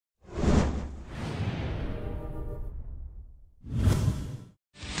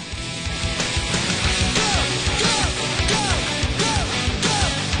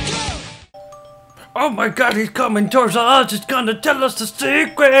Oh my god, he's coming towards us. He's gonna tell us the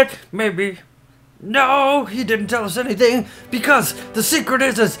secret. Maybe. No, he didn't tell us anything because the secret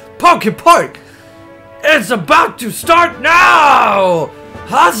is his PokéPark. It's about to start now.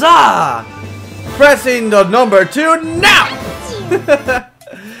 Huzzah! Pressing the number 2 now.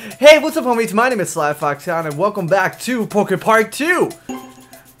 Hey, what's up, homies? My name is SlyFoxHound, and welcome back to PokéPark 2.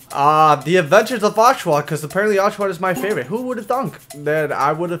 The Adventures of Oshawott, because apparently Oshawott is my favorite. Who would have thunk that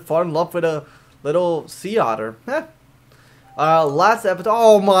I would have fallen in love with a little sea otter? Last episode.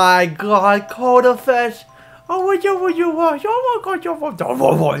 Oh my god, Coda Fish.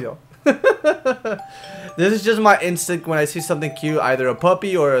 This is just my instinct when I see something cute, either a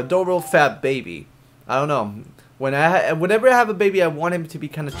puppy or an adorable fat baby. I don't know. Whenever I have a baby, I want him to be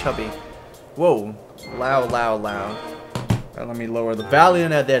kind of chubby. Whoa, loud. Let me lower the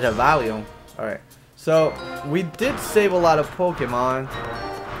volume at that volume. Alright, so we did save a lot of Pokemon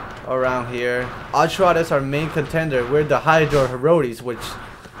around here. Oshawott is our main contender. We're the Hydro Herodes, which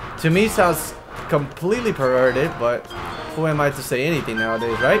to me sounds completely perverted, but who am I to say anything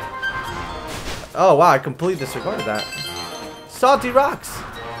nowadays, right? Oh wow, I completely disregarded that. Salty rocks!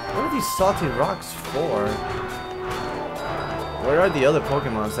 What are these salty rocks for? Where are the other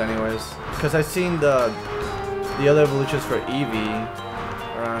Pokemons anyways? Because I've seen the other evolutions for Eevee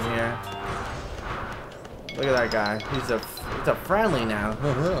around here. Look at that guy. He's a friendly now.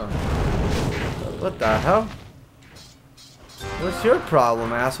 What the hell? What's your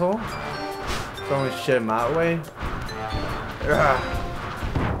problem, asshole? Throwing shit my way. Ugh.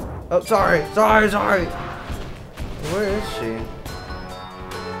 Oh, sorry. Where is she?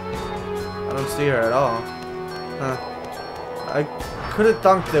 I don't see her at all. Huh. I could have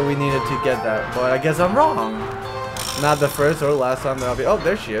thunk that we needed to get that, but I guess I'm wrong. Not the first or last time that I'll be. Oh,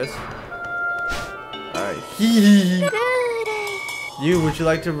 there she is. Alright. You, would you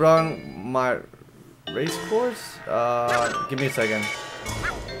like to run my race course? Give me a second.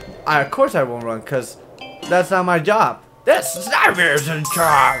 Of course I won't run, because that's not my job. This is Sniper's in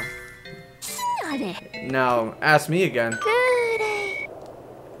charge. Now, ask me again.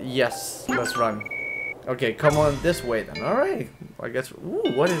 Yes, let's run. Okay, come on this way then. Alright. I guess. Ooh,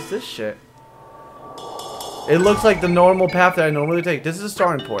 what is this shit? It looks like the normal path that I normally take. This is a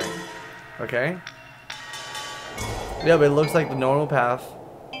starting point. Okay? Yeah, but it looks like the normal path.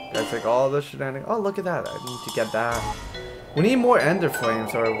 I take all this shenanigans. Oh, look at that. I need to get that. We need more Ender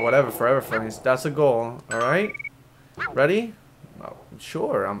Flames or whatever, Forever Flames. That's the goal. Alright? Ready? Oh,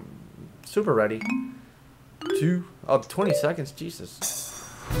 sure, I'm super ready. 20 seconds, Jesus.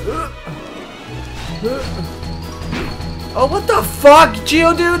 Oh, what the fuck,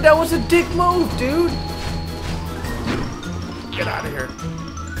 GeoDouche? That was a dick move, dude. Get out of here.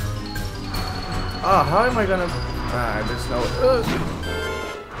 Oh, how am I gonna... there's no...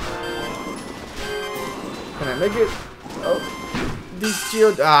 Can I make it? Oh, these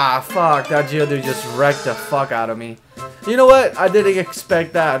GeoDouche... fuck, that GeoDouche just wrecked the fuck out of me. You know what? I didn't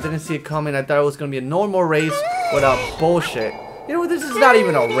expect that. I didn't see it coming. I thought it was gonna be a normal race without bullshit. You know what? This is not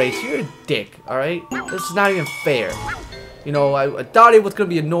even a race. You're a dick, alright? This is not even fair. You know, I thought it was gonna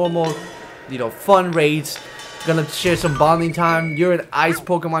be a normal, you know, fun race. Gonna share some bonding time. You're an ice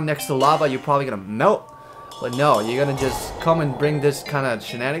Pokemon next to lava. You're probably gonna melt. But no, you're gonna just come and bring this kind of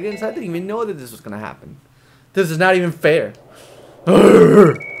shenanigans. I didn't even know that this was gonna happen. This is not even fair.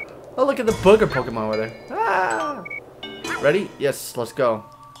 Oh, look at the booger Pokemon over there. Ah. Ready? Yes, let's go.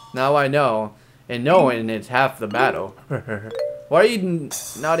 Now I know. And knowing it's half the battle. Why are you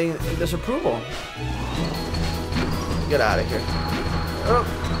nodding in disapproval? Get out of here.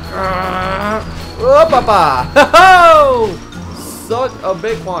 Oh, papa! Ho-ho! Such a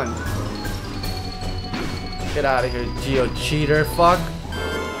big one. Get out of here, Geo cheater, fuck.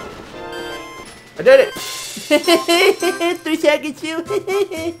 I did it! 3 seconds, you.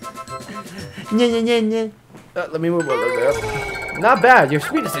 Let me move a little bit up. Not bad, your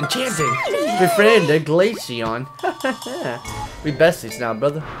speed is enchanting. Befriend the Glaceon. We besties now,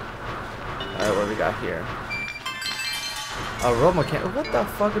 brother. Alright, what do we got here? Aroma candles. What the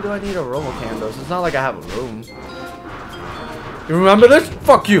fuck do I need aroma candles? It's not like I have a room. You remember this?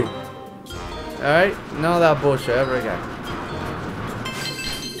 Fuck you! Alright, none of that bullshit ever again.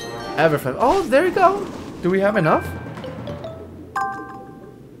 Everything. Oh, there you go. Do we have enough?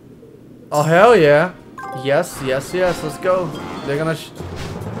 Oh, hell yeah. Yes, let's go. They're gonna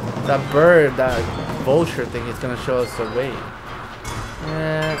that bird, that vulture thing is gonna show us the way.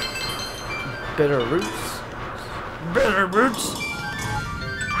 Bitter roots.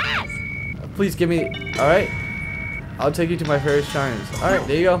 Please give me. Alright. I'll take you to my favorite shrines. Alright,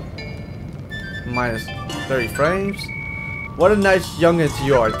 there you go. Minus 30 frames. What a nice youngins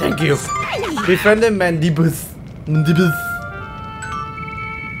you are. Thank you. Befriended Mandibus. Mandibus.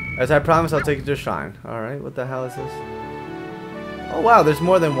 As I promised, I'll take you to a shrine. Alright, what the hell is this? Oh wow, there's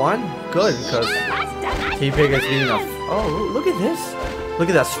more than one? Good, because T-Pig is being a... Oh, look at this. Look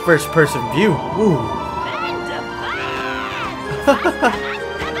at that first person view. Ooh.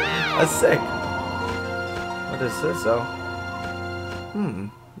 That's sick. What is this though?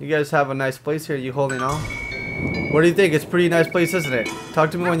 You guys have a nice place here. You holding on? What do you think? It's a pretty nice place, isn't it?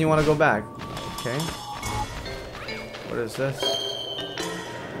 Talk to me when you want to go back. Okay. What is this?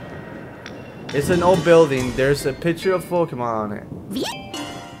 It's an old building. There's a picture of Pokemon on it.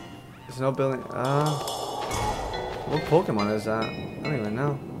 There's no building. What Pokemon is that? I don't even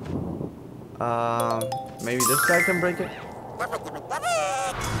know. Maybe this guy can break it?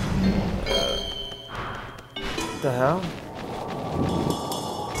 What the hell?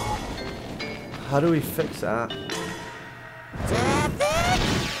 How do we fix that?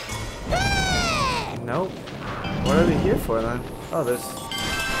 Nope. What are we here for then? Oh, there's...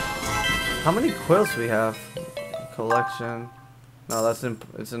 How many quills we have? Collection. No, that's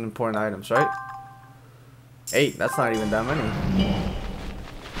it's an important items, right? 8. That's not even that many.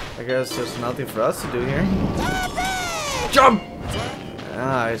 I guess there's nothing for us to do here. Jump!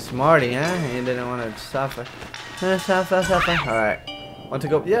 Ah, smarty, huh? You didn't want to suffer. Alright. Want to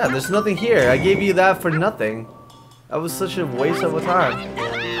go? Yeah, there's nothing here. I gave you that for nothing. That was such a waste of a time.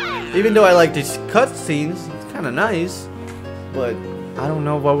 Even though I like these cutscenes, it's kind of nice. But I don't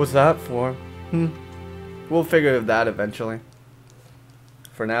know what was that for. We'll figure that eventually.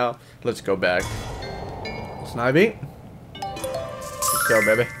 For now, let's go back. Snivy. Let's go,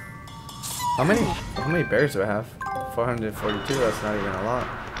 baby. How many bears do I have? 442. That's not even a lot.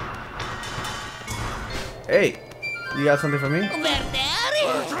 Hey, you got something for me?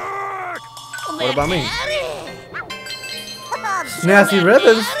 What about me? Nasty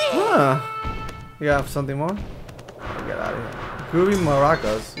ribbons? Huh. You got something more? Get out of here. Groovy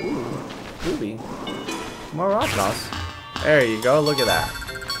maracas. Ooh, groovy. Maracas. There you go. Look at that.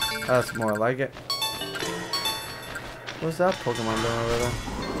 That's more like it. What's that Pokemon doing over there?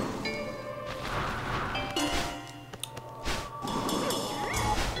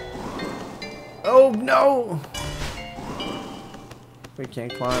 Oh no! We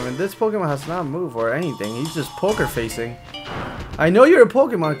can't climb, and this Pokemon has not moved or anything. He's just poker facing. I know you're a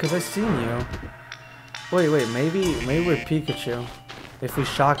Pokemon because I've seen you. Wait, maybe we're Pikachu. If we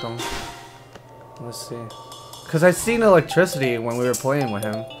shock him. Let's see. Because I've seen electricity when we were playing with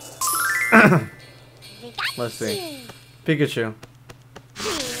him. Let's see. Pikachu.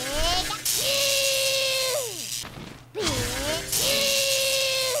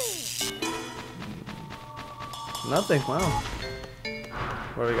 Nothing, wow.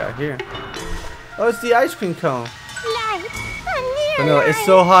 What do we got here? Oh, it's the ice cream cone. But no, it's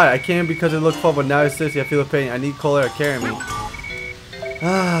so hot. I can't because it looked fun, but now it's sissy. I feel the pain. I need Cola to carry me.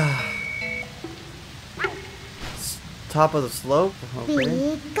 Top of the slope.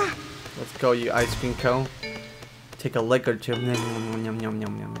 Okay. Let's go, you ice cream cone. Take a lick or two.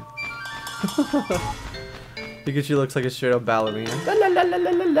 Pikachu looks like a straight up ballerina.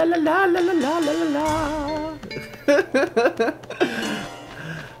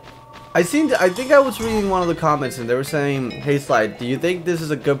 I think I was reading one of the comments and they were saying, hey Sly, do you think this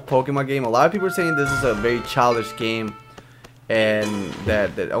is a good Pokemon game? A lot of people are saying this is a very childish game and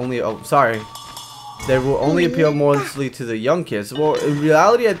that only, that will only appeal mostly to the young kids. Well, in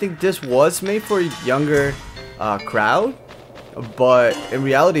reality, I think this was made for a younger crowd, but in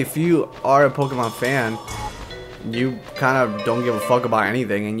reality, if you are a Pokemon fan, you kind of don't give a fuck about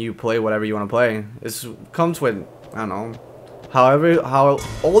anything and you play whatever you want to play. It comes with, I don't know, how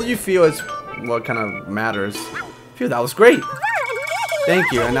old you feel is what kind of matters. Phew, that was great.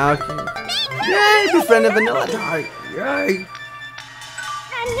 Thank you. And now, yay, befriended Vanilla Dog. Yay.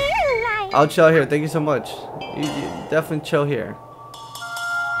 I'll chill here. Thank you so much. You definitely chill here.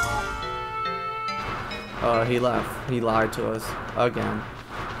 Oh, he left. He lied to us again.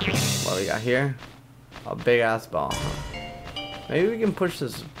 What we got here? A big ass ball. Maybe we can push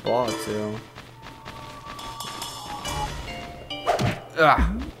this ball too.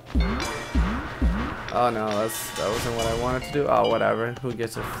 Oh no, that wasn't what I wanted to do. Oh, whatever. Who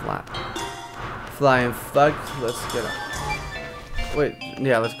gets a flying fuck? Let's get up. Wait,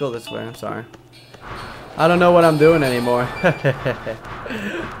 yeah, let's go this way. I'm sorry. I don't know what I'm doing anymore.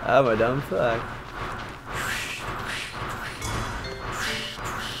 I'm a dumb fuck.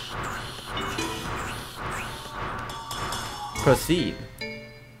 Proceed.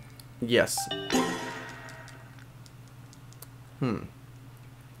 Yes.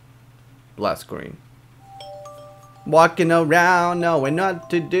 Blast green. Walking around, knowing what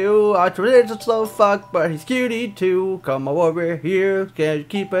to do. Archer is a slow fuck, but he's cutie too. Come over here, can't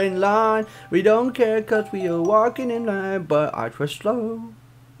keep in line. We don't care cause we are walking in line. But Archer's slow,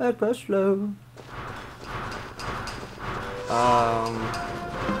 Archer's slow.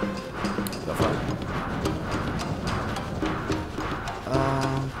 The fuck?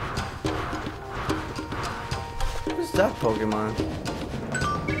 What's that Pokemon?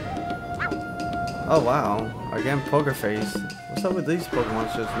 Oh wow, again poker face. What's up with these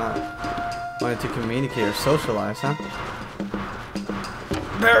Pokemon just not wanting to communicate or socialize, huh?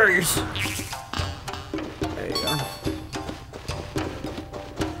 Berries. There you go.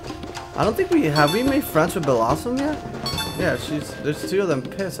 I don't think we made friends with Blossom yet? Yeah, there's 2 of them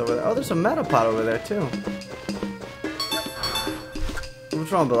pissed over there. Oh, there's a Metapod over there too.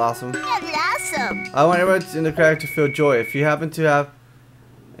 What's wrong, Blossom? Blossom. I want everyone in the crowd to feel joy. If you happen to have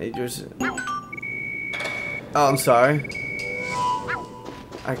oh, I'm sorry.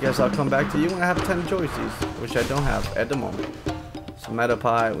 I guess I'll come back to you when I have 10 joysticks, which I don't have at the moment. So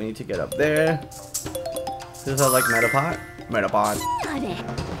Metapod, we need to get up there. Does that like Metapod? Metapod.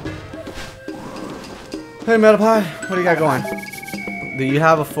 Hey Metapod, what do you got going? Do you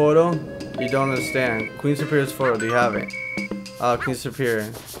have a photo? You don't understand. Queen Superior's photo, do you have it? Oh, Queen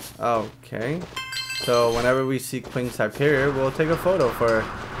Superior. Okay. So whenever we see Queen Superior, we'll take a photo for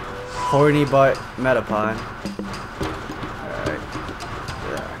horny butt Metapod. Alright.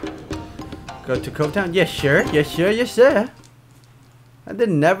 Yeah. Go to Covetown? Yes, sure. Yes, sure. Yes, sir. I would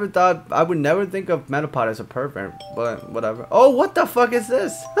never think of Metapod as a pervert, but whatever. Oh, what the fuck is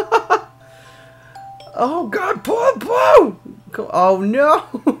this? Oh god, Poo! Oh no!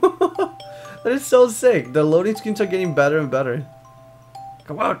 That is so sick. The loading screens are getting better and better.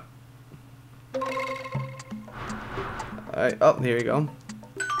 Come on. Alright, oh, here we go.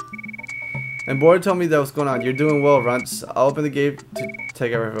 And Board told me that what's going on. You're doing well, Runts. I'll open the gate to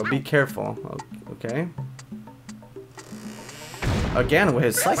take everything. Be careful. Okay. Again with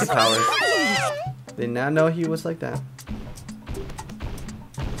his psychic powers. Did not know he was like that.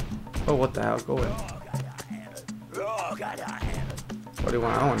 Oh, what the hell? Go away. What do you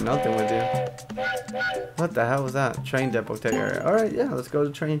want? I want nothing with you. What the hell was that? Train depot take area. Alright, yeah, let's go to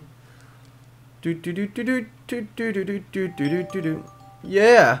train.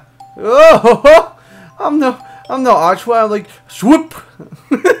 Yeah. Oh, I'm no Archway. I'm like swoop.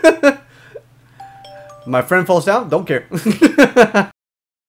 My friend falls down. Don't care.